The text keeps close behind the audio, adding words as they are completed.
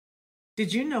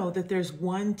Did you know that there's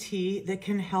one tea that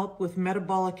can help with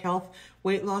metabolic health,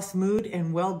 weight loss, mood,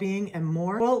 and well-being, and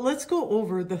more? Well, let's go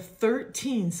over the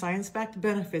 13 science-backed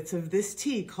benefits of this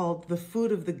tea called the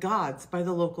food of the gods by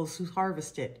the locals who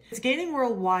harvest it. It's gaining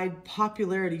worldwide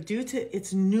popularity due to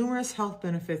its numerous health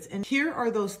benefits, and here are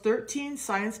those 13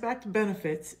 science-backed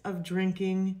benefits of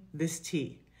drinking this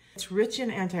tea. It's rich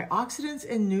in antioxidants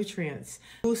and nutrients,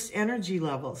 boosts energy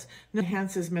levels,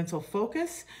 enhances mental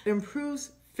focus,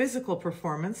 improves physical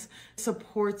performance,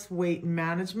 supports weight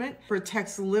management,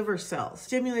 protects liver cells,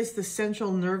 stimulates the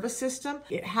central nervous system.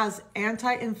 It has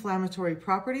anti-inflammatory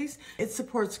properties. It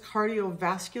supports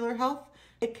cardiovascular health.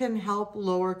 It can help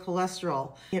lower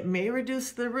cholesterol. It may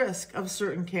reduce the risk of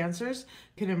certain cancers.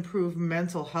 It can improve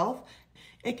mental health.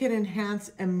 It can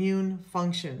enhance immune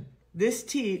function. This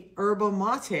tea, yerba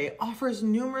maté, offers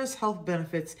numerous health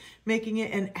benefits, making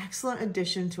it an excellent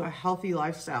addition to a healthy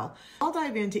lifestyle. I'll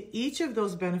dive into each of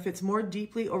those benefits more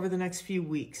deeply over the next few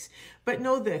weeks. But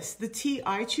know this, the tea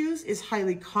I choose is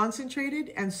highly concentrated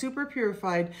and super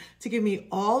purified to give me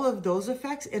all of those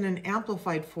effects in an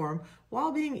amplified form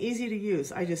while being easy to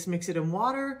use. I just mix it in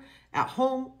water, at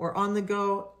home, or on the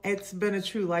go. It's been a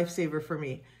true lifesaver for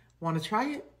me. Want to try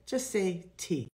it? Just say tea.